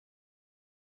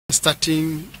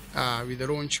starting with the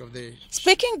launch of the...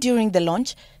 Speaking during the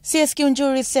launch, CS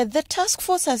Kiunjuri said the task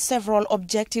force has several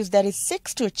objectives that it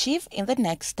seeks to achieve in the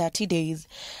next 30 days.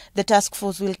 The task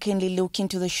force will keenly look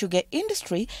into the sugar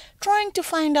industry, trying to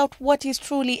find out what is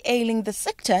truly ailing the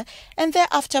sector and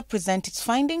thereafter present its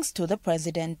findings to the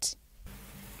President.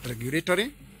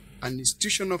 Regulatory and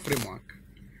institutional framework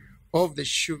of the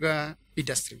sugar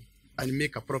industry and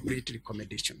make appropriate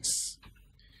recommendations.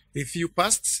 Review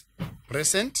past,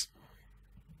 present,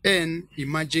 and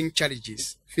emerging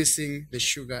challenges facing the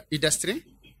sugar industry.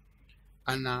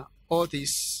 And all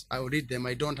these, I will read them.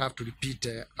 I don't have to repeat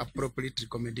appropriate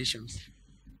recommendations.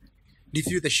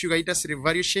 Review the sugar industry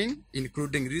value chain,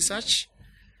 including research,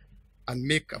 and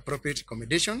make appropriate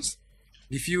recommendations.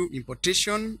 Review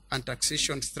importation and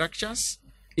taxation structures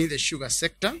in the sugar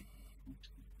sector.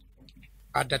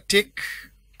 Undertake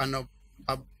an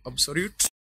absolute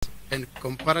and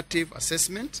comparative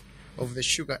assessment of the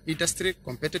sugar industry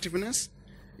competitiveness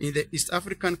in the East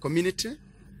African community,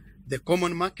 the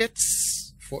common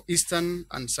markets for Eastern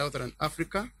and Southern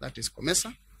Africa, that is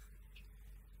COMESA,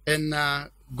 and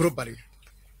globally,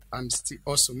 and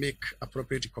also make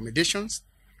appropriate recommendations.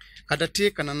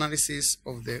 Undertake an analysis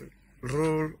of the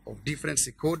role of different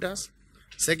stakeholders,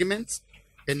 segments,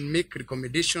 and make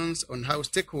recommendations on how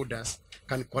stakeholders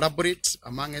can collaborate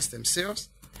amongst themselves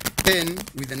and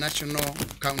with the national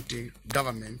county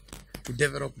government to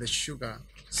develop the sugar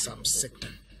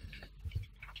subsector.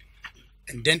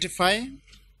 Identify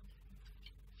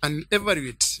and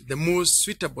evaluate the most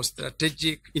suitable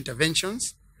strategic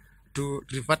interventions to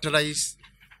revitalize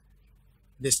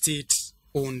the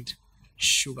state-owned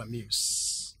sugar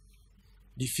mills.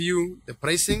 Review the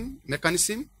pricing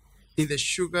mechanism in the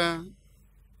sugar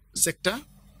sector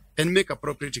and make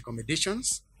appropriate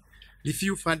recommendations.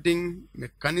 Review funding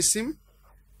mechanism,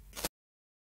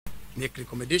 make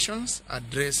recommendations,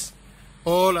 address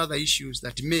all other issues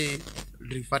that may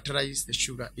revitalize the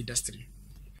sugar industry.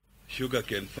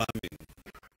 Sugarcane farming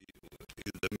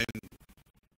is the main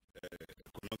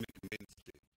economic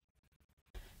mainstay.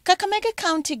 Kakamega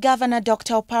County Governor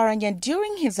Dr. Oparanya,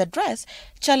 during his address,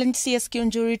 challenged CS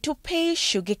Kiunjuri to pay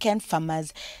sugarcane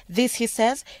farmers. This, he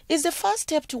says, is the first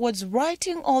step towards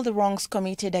righting all the wrongs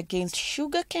committed against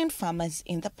sugarcane farmers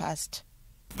in the past.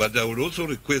 But I would also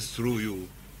request through you,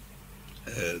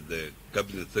 the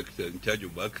Cabinet Secretary in charge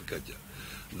of agriculture,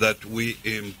 that we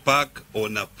embark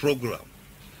on a program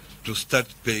to start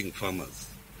paying farmers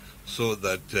so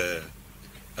that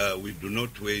we do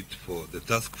not wait for the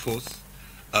task force.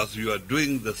 As you are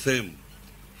doing the same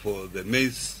for the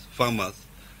maize farmers,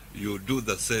 you do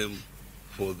the same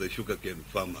for the sugarcane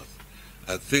farmers.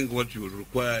 I think what you will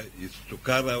require is to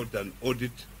carry out an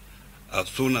audit as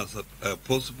soon as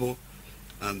possible,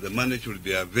 and the money should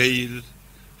be availed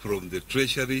from the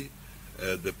Treasury.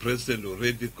 The President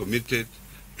already committed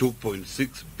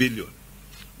 2.6 billion,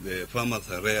 the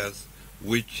farmers' arrears,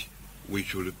 which we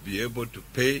should be able to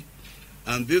pay.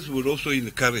 And this will also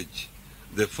encourage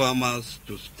the farmers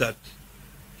to start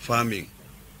farming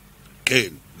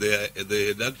cane. They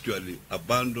had actually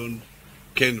abandoned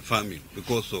cane farming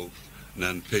because of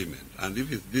non-payment. And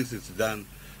if this is done,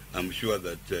 I'm sure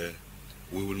that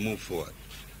we will move forward.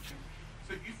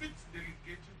 So if it's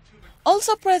delegated to the...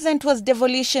 Also present was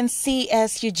Devolution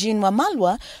CS Eugene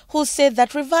Wamalwa, who said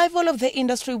that revival of the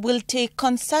industry will take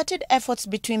concerted efforts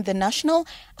between the national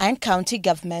and county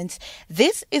governments.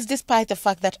 This is despite the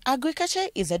fact that agriculture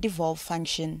is a devolved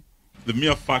function. The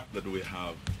mere fact that we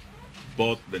have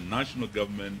both the national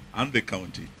government and the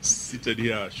county seated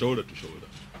here shoulder to shoulder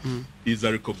is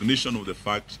a recognition of the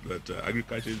fact that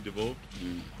agriculture is devolved,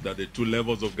 that the two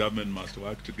levels of government must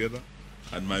work together.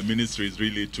 And my ministry is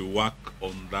really to work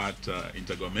on that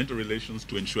intergovernmental relations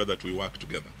to ensure that we work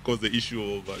together. Because the issue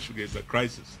of sugar is a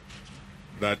crisis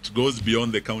that goes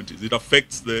beyond the counties. It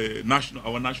affects the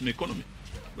our national economy.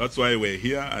 That's why we're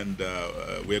here, and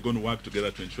we're going to work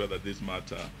together to ensure that this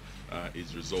matter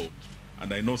is resolved.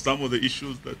 And I know some of the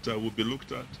issues that will be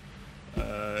looked at.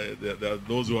 There are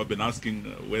those who have been asking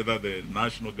whether the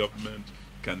national government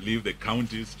can leave the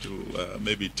counties to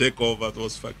maybe take over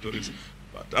those factories.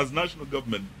 But as national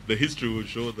government, the history will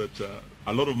show that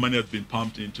a lot of money has been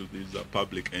pumped into these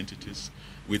public entities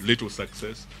with little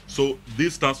success. So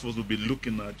this task force will be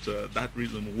looking at that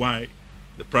reason why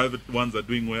the private ones are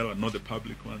doing well and not the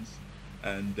public ones.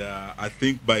 And I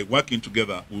think by working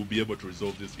together, we'll be able to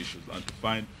resolve these issues and to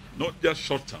find not just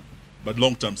short-term, but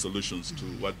long-term solutions to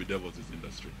what bedevils this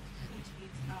industry.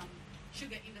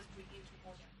 Sugar industry into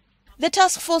order. The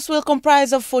task force will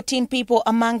comprise of 14 people,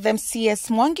 among them CS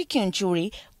Mwangi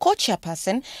Kiunjuri,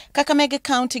 co-chairperson, Kakamega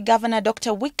County Governor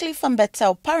Dr. Wycliffe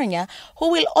Ambetsa Oparanya, who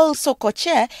will also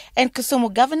co-chair, and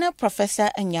Kisumu Governor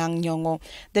Professor Anyang' Nyong'o.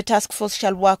 The task force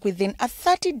shall work within a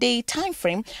 30-day time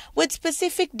frame with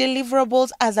specific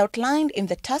deliverables as outlined in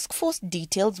the task force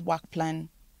details work plan.